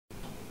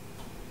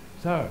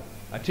So,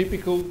 a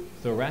typical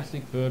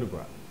thoracic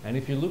vertebra. And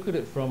if you look at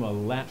it from a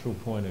lateral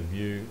point of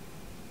view,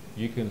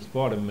 you can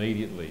spot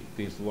immediately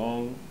this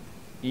long,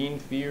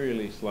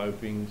 inferiorly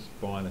sloping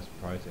spinous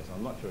process.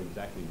 I'm not sure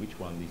exactly which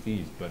one this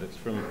is, but it's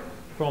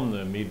from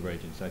the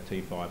mid-region, so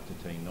T5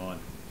 to T9.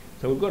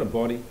 So we've got a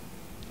body.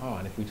 Oh,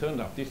 and if we turn it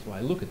up this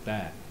way, look at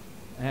that.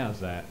 How's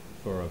that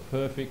for a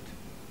perfect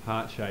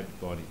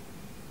heart-shaped body?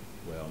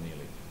 Well,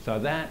 nearly. So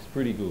that's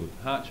pretty good.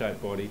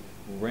 Heart-shaped body,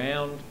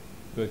 round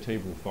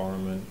vertebral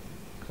foramen,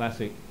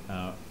 classic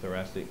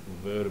thoracic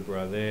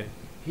vertebra there.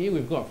 Here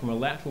we've got, from a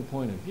lateral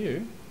point of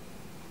view,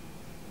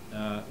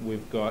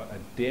 we've got a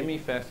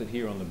demi-facet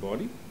here on the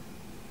body,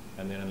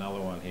 and then another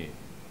one here.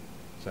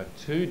 So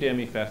two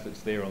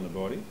demi-facets there on the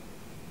body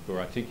for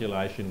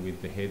articulation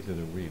with the heads of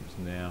the ribs.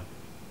 Now,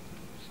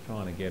 just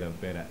trying to get a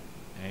better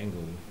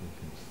angle if we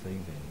can see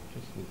them,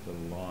 just with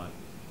the light.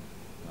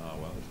 Oh,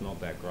 well, it's not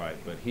that great,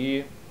 but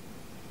here's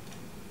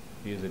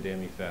a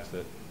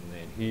demi-facet, and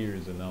then here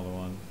is another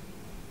one.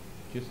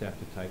 Just have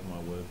to take my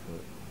word for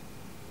it.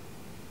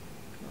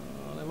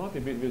 Oh, they might be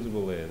a bit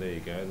visible there. There you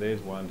go.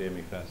 There's one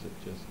demi-facet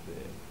just there.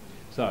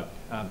 So,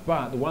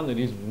 but the one that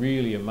is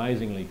really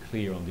amazingly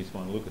clear on this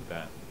one, look at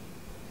that.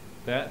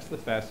 That's the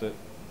facet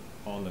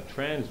on the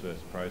transverse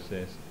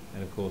process,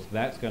 and of course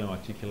that's going to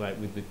articulate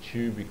with the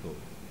tubercle,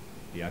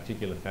 the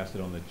articular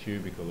facet on the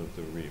tubercle of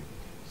the rib.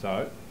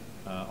 So,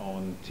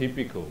 on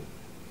typical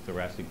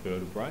thoracic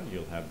vertebrae,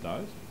 you'll have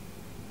those.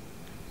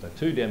 So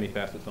two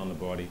demi-facets on the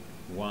body,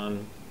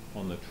 one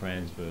on the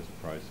transverse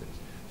process.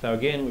 So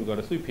again, we've got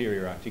a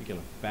superior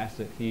articular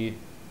facet here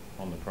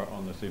on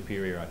the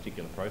superior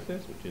articular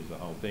process, which is the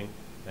whole thing.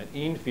 An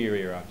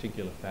inferior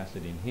articular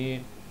facet in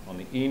here on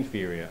the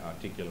inferior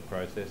articular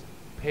process.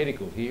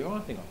 Pedicle here. Oh, I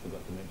think I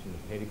forgot to mention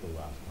the pedicle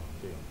last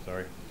time too. I'm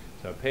sorry.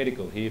 So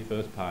pedicle here,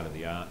 first part of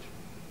the arch,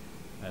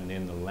 and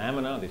then the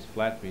lamina, this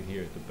flat bit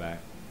here at the back,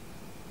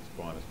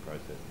 spinous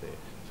process there.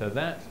 So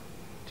that's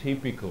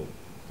typical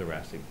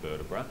thoracic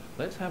vertebra.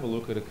 Let's have a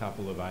look at a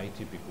couple of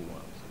atypical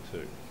ones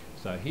too.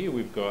 So here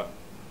we've got,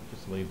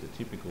 just leave the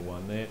typical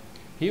one there.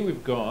 Here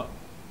we've got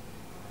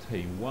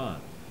T1.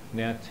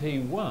 Now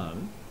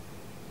T1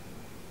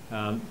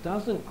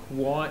 doesn't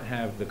quite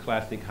have the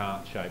classic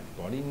heart-shaped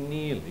body,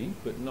 nearly,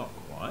 but not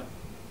quite.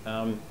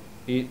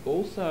 It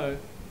also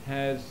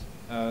has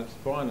a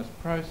spinous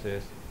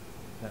process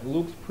that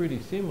looks pretty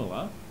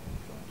similar,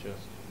 if I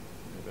just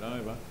move it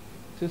over,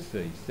 to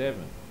C7.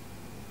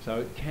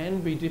 So it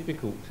can be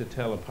difficult to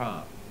tell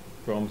apart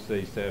from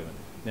C7.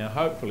 Now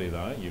hopefully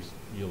though,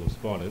 you'll have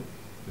spotted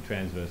the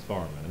transverse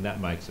foramen, and that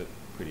makes it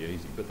pretty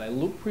easy. But they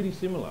look pretty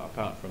similar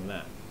apart from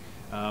that.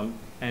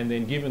 And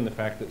then given the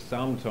fact that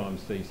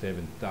sometimes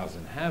C7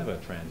 doesn't have a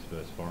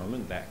transverse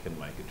foramen, that can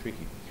make it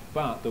tricky.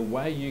 But the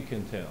way you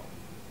can tell,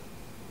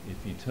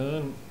 if you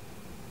turn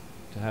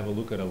to have a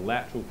look at a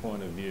lateral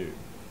point of view,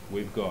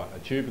 we've got a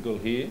tubercle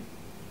here,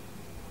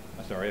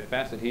 a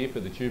facet here for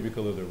the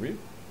tubercle of the rib.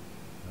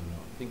 And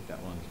I think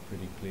that one's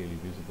pretty clearly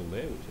visible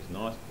there, which is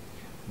nice.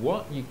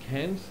 What you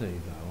can see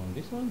though, and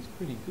this one's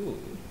pretty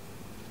good,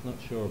 just not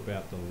sure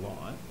about the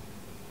light.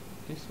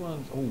 This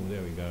one's, oh,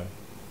 there we go.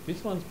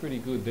 This one's pretty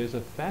good. There's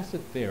a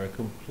facet there, a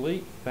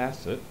complete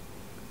facet.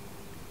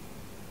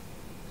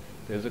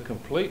 There's a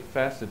complete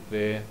facet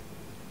there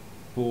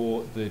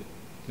for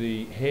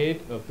the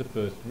head of the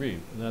first rib.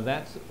 Now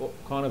that's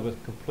kind of a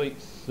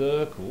complete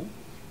circle,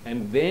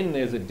 and then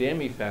there's a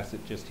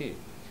demi-facet just here.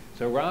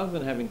 So rather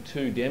than having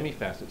two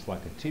demi-facets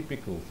like a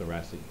typical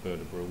thoracic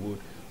vertebra would,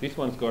 this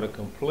one's got a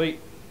complete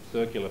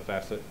circular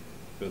facet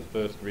for the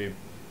first rib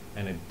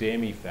and a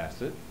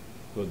demi-facet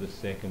for the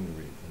second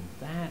rib, and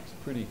that's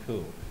pretty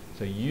cool.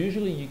 So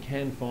usually you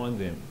can find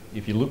them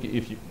if you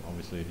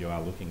obviously if you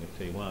are looking at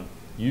T1.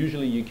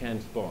 Usually you can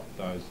spot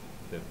those,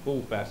 the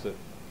full facet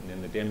and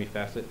then the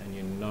demi-facet, and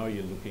you know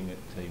you're looking at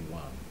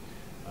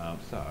T1.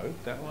 So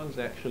that one's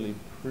actually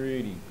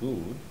pretty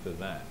good for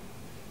that.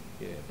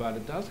 Yeah, but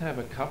it does have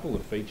a couple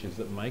of features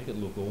that make it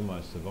look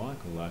almost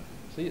cervical though.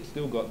 See, it's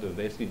still got the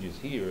vestiges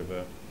here of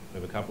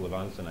a couple of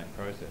unsonate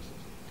processes.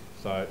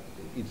 So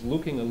it's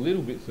looking a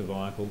little bit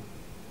cervical,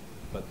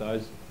 but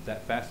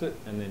that facet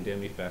and then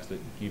demi-facet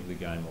give the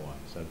game away.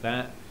 So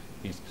that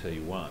is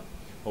T1.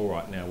 All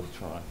right, now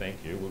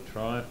we'll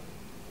try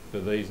for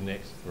these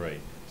next three.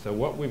 So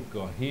what we've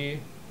got here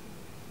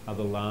are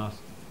the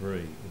last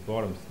three, the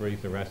bottom three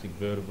thoracic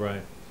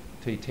vertebrae,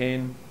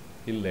 T10,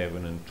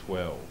 11 and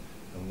 12.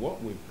 And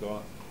what we've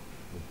got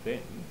with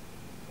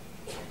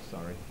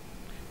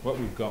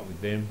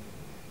them,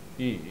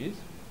 is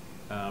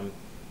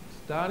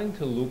starting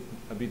to look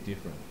a bit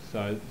different.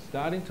 So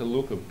starting to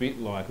look a bit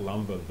like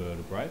lumbar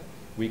vertebrae.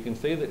 We can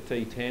see that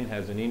T10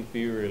 has an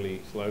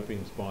inferiorly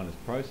sloping spinous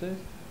process,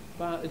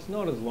 but it's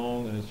not as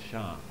long and as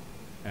sharp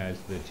as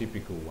the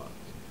typical ones.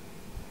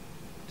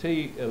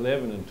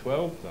 T11 and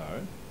 12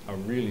 though are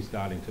really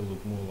starting to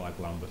look more like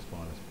lumbar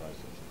spinous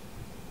processes.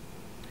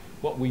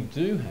 What we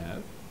do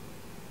have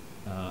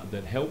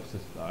that helps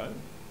us though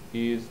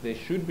is there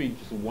should be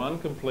just one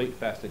complete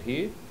facet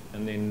here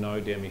and then no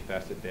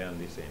demifacet down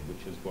this end,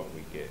 which is what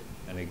we get.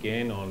 And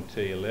again on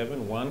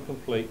T11, one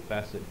complete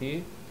facet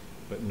here,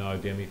 but no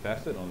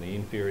demifacet on the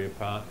inferior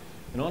part.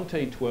 And on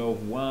T12,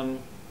 one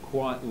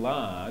quite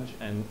large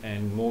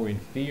and more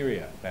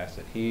inferior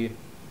facet here,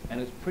 and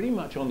it's pretty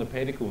much on the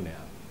pedicle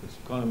now. It's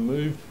kind of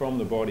moved from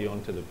the body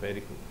onto the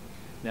pedicle.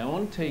 Now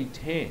on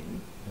T10,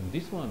 and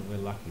this one, we're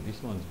lucky,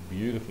 this one's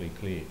beautifully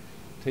clear.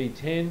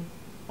 T10,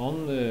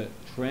 on the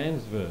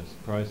transverse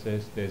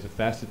process, there's a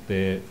facet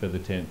there for the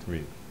 10th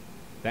rib.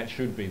 That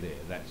should be there,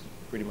 that's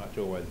pretty much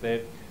always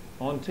there.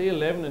 On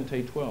T11 and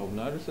T12,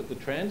 notice that the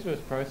transverse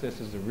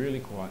processes are really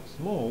quite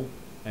small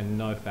and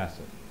no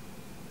facet.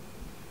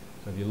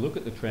 So if you look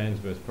at the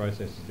transverse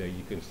processes there,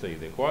 you can see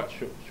they're quite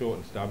short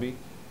and stubby.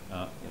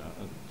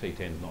 T10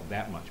 is not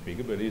that much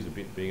bigger, but it is a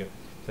bit bigger.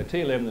 So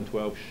T11 and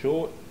 12,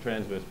 short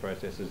transverse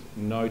processes,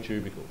 no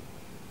tubercle.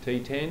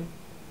 T10,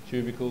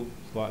 tubercle,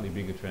 slightly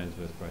bigger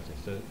transverse process.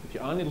 So if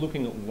you're only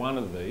looking at one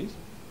of these,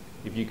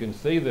 if you can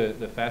see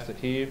the facet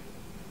here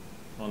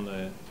on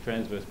the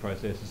transverse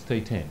process, it's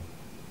T10.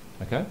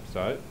 Okay,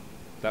 so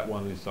that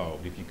one is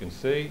solved. If you can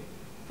see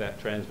that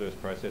transverse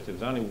process,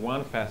 there's only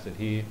one facet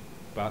here,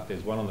 but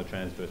there's one on the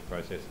transverse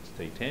process, it's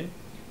T10.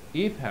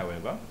 If,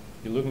 however,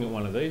 you're looking at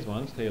one of these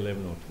ones,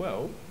 T11 or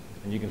 12,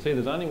 and you can see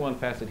there's only one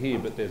facet here,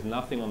 but there's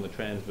nothing on the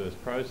transverse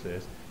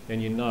process, then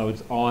you know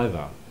it's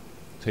either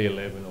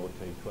T11 or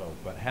T12.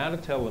 But how to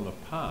tell them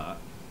apart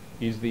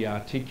is the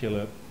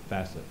articular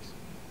facets.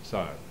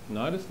 So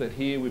notice that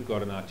here we've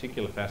got an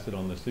articular facet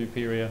on the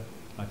superior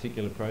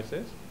articular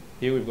process.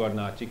 Here we've got an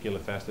articular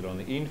facet on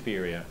the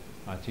inferior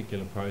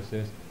articular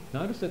process.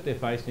 Notice that they're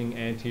facing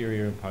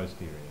anterior and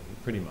posterior,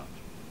 pretty much.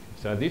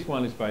 So this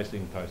one is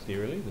facing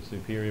posteriorly, the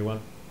superior one.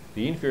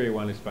 The inferior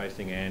one is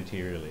facing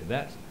anteriorly.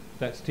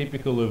 That's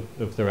typical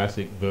of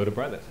thoracic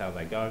vertebrae, that's how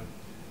they go.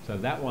 So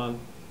that one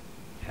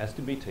has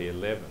to be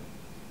T11.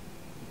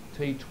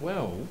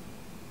 T12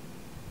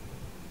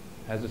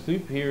 has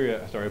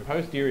a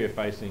posterior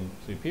facing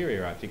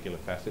superior articular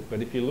facet,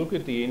 but if you look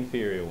at the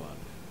inferior one,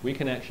 we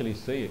can actually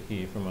see it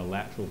here from a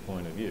lateral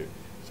point of view.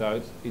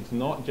 So it's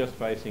not just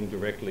facing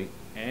directly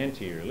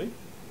anteriorly,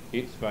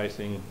 it's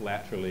facing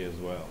laterally as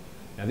well.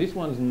 Now this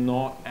one's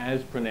not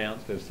as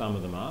pronounced as some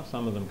of them are.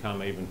 Some of them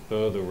come even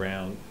further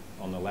round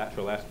on the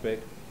lateral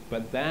aspect,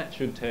 but that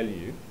should tell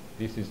you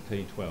this is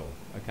T12.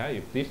 Okay,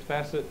 if this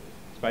facet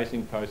is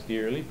facing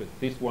posteriorly, but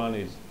this one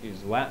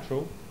is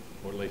lateral,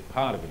 or at least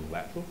part of it is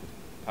lateral,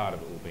 part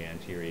of it will be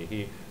anterior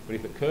here, but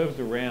if it curves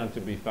around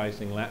to be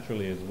facing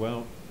laterally as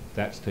well,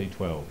 that's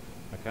T12.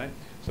 Okay,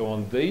 so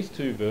on these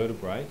two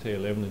vertebrae,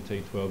 T11 and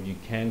T12, you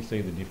can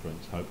see the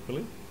difference,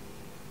 hopefully,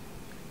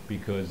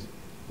 because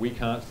we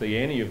can't see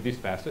any of this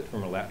facet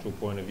from a lateral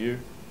point of view,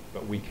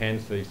 but we can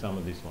see some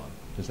of this one.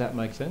 Does that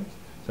make sense?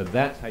 So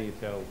that's how you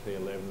tell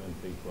T11 and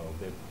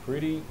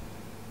T12.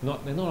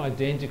 They're not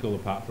identical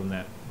apart from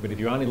that, but if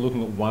you're only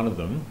looking at one of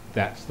them,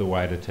 that's the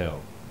way to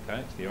tell.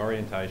 Okay, it's the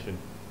orientation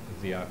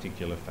of the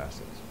articular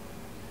facets.